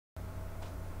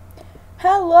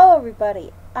Hello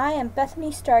everybody, I am Bethany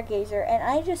Stargazer, and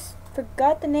I just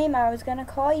forgot the name I was going to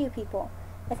call you people.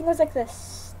 I think it was like the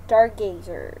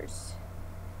Stargazers.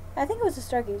 I think it was the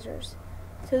Stargazers.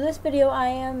 So this video I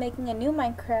am making a new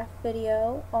Minecraft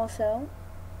video also.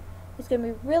 It's going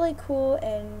to be really cool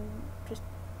and just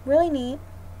really neat.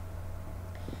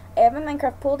 I have my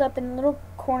Minecraft pulled up in a little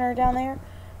corner down there.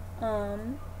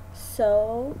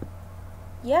 So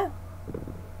yeah,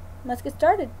 let's get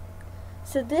started.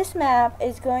 So this map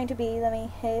is going to be, let me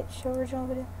hit show original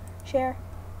video, share.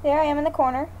 There I am in the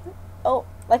corner. Oh,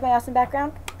 like my awesome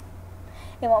background?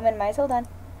 It won't minimize, hold on.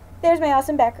 There's my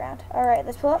awesome background. Alright,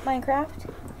 let's pull up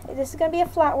Minecraft. This is going to be a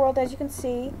flat world, as you can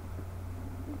see.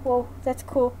 Whoa, that's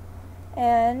cool.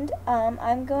 And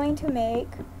I'm going to make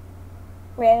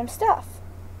random stuff.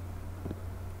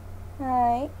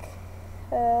 Like,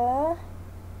 I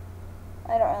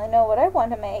don't really know what I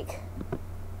want to make.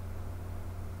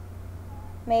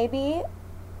 Maybe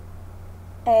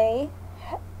this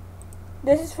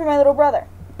is for my little brother.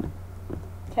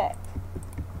 Okay.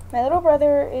 My little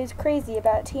brother is crazy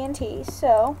about TNT,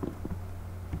 so I'm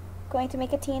going to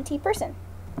make a TNT person.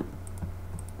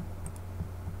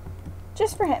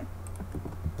 Just for him.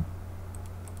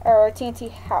 Or a TNT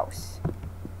house.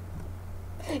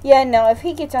 Yeah, no, if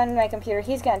he gets on my computer,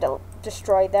 he's going to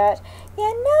destroy that.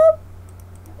 Yeah, no.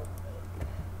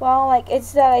 Well, like,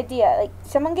 it's that idea. Like,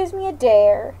 someone gives me a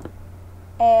dare,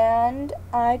 and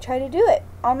I try to do it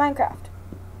on Minecraft.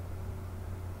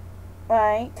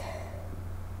 Like,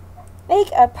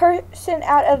 make a person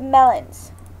out of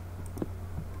melons.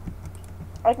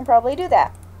 I can probably do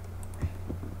that.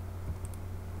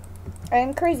 I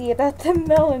am crazy about the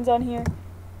melons on here.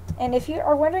 And if you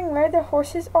are wondering where the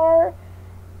horses are,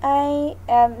 I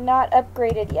am not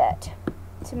upgraded yet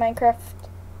to Minecraft.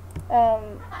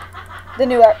 The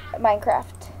new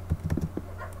Minecraft.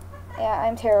 Yeah,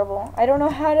 I'm terrible. I don't know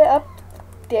how to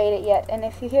update it yet. And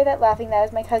if you hear that laughing, that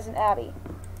is my cousin Abby.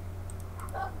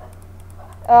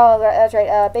 Oh, that's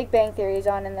right. Big Bang Theory is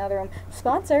on in the other room.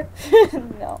 Sponsor?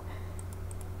 No.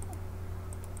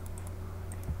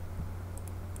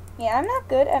 Yeah, I'm not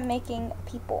good at making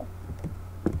people.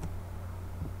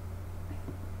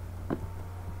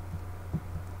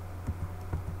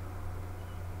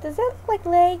 Does that look like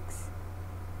legs?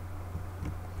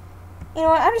 You know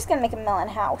what, I'm just going to make a melon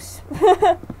house.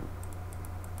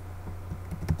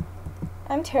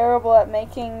 I'm terrible at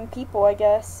making people, I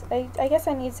guess. I guess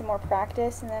I need some more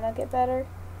practice and then I'll get better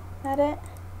at it.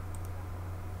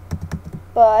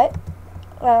 But,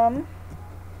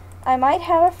 I might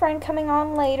have a friend coming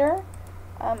on later.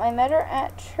 I met her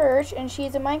at church and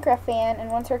she's a Minecraft fan,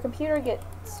 and once her computer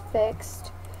gets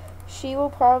fixed, she will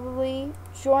probably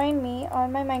join me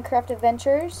on my Minecraft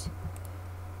adventures.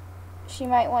 She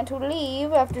might want to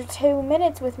leave after 2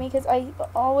 minutes with me because I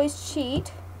always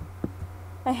cheat.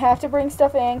 I have to bring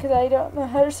stuff in because I don't know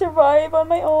how to survive on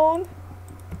my own.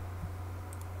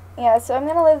 Yeah, so I'm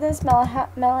going to live in this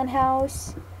melon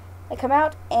house. I come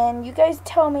out and you guys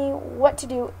tell me what to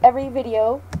do every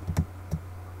video.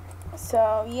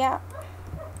 So, yeah.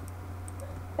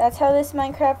 That's how this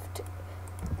Minecraft...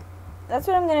 That's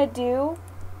what I'm going to do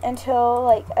until,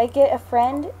 like, I get a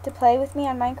friend to play with me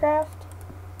on Minecraft.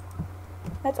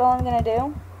 That's all I'm gonna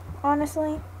do,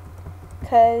 honestly,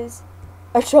 cause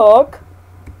a chalk.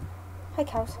 Hi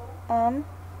cows.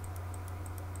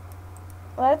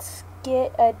 Let's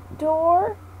get a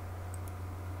door.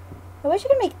 I wish I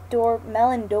could make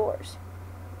melon doors.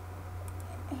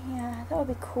 Yeah, that would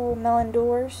be cool, melon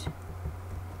doors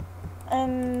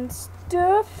and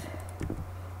stuff.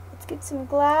 Let's get some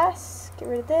glass. Get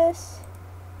rid of this.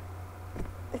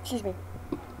 Excuse me.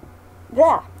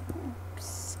 Yeah.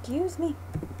 Excuse me.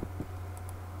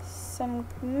 Some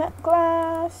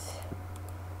glass.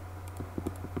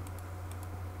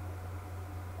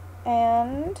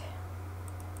 And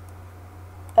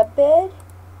a bed.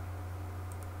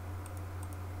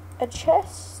 A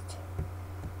chest.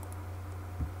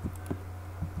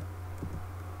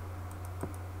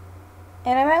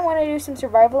 And I might want to do some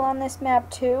survival on this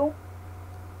map too.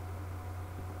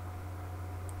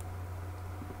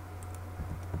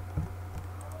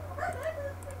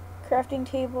 Crafting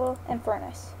table and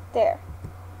furnace. There.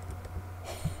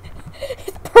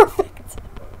 It's perfect.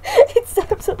 It's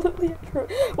absolutely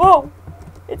atrocious. Whoa!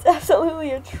 It's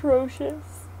absolutely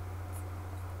atrocious.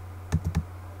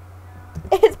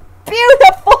 It's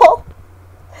beautiful!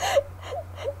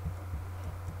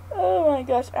 Oh my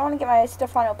gosh. I want to get my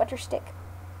Stefano butter stick.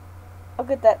 I'll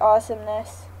get that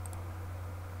awesomeness.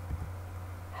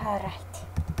 Alright.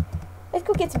 Let's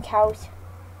go get some cows.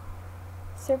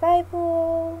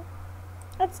 Survival.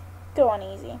 Let's go on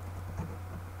easy.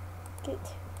 Get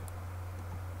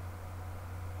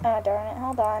Ah, darn it.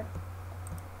 Hold on.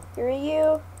 Get rid of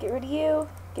you. Get rid of you.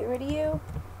 Get rid of you.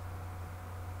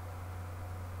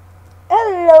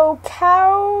 Hello,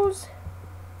 cows.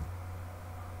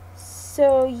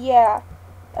 So, yeah.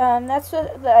 That's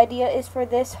what the idea is for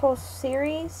this whole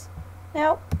series.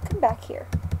 Now, come back here.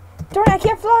 Darn it, I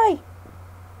can't fly!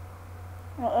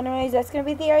 Well, anyways, that's going to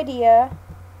be the idea.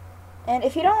 And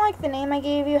if you don't like the name I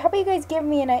gave you, how about you guys give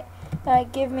me a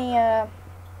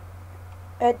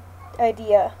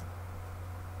idea.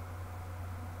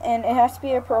 And it has to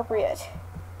be appropriate.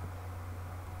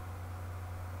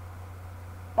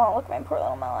 Oh, look, my poor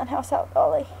little melon house out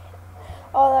all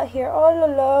out here, all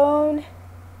alone.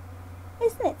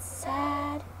 Isn't it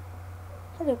sad?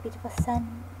 Hello, beautiful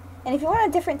sun. And if you want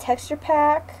a different texture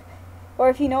pack, or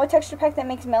if you know a texture pack that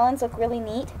makes melons look really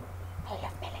neat, I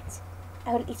love melons.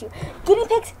 I will eat you. Guinea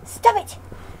pigs, stop it!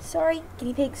 Sorry,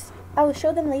 guinea pigs. I will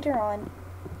show them later on.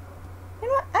 You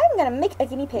know what? I'm gonna make a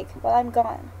guinea pig while I'm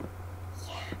gone.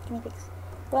 Yeah, guinea pigs.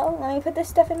 Well, let me put this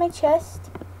stuff in my chest.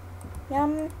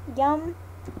 Yum, yum.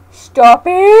 Stop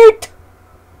it!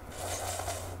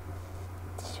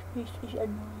 This is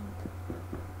annoying.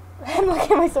 I'm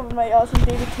looking at myself in my awesome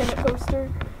David Tennant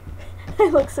poster. I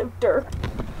look so derp.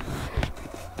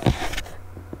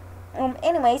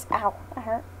 Anyways, ow, that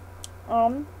hurt.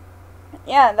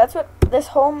 Yeah, that's what this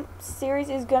whole series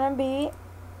is gonna be.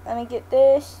 Let me get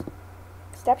this.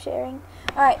 Stop sharing.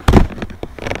 Alright.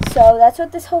 So that's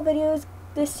what this whole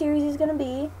this series is gonna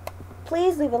be.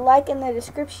 Please leave a like in the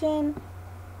description.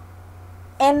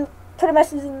 And put a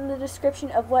message in the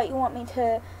description of what you want me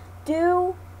to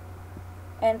do.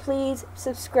 And please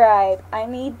subscribe. I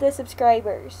need the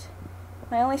subscribers.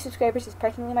 My only subscribers is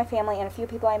practically my family and a few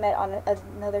people I met on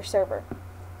another server.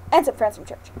 And some friends from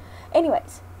church.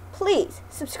 Anyways, please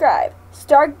subscribe.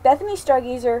 Bethany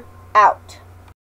Stargazer out.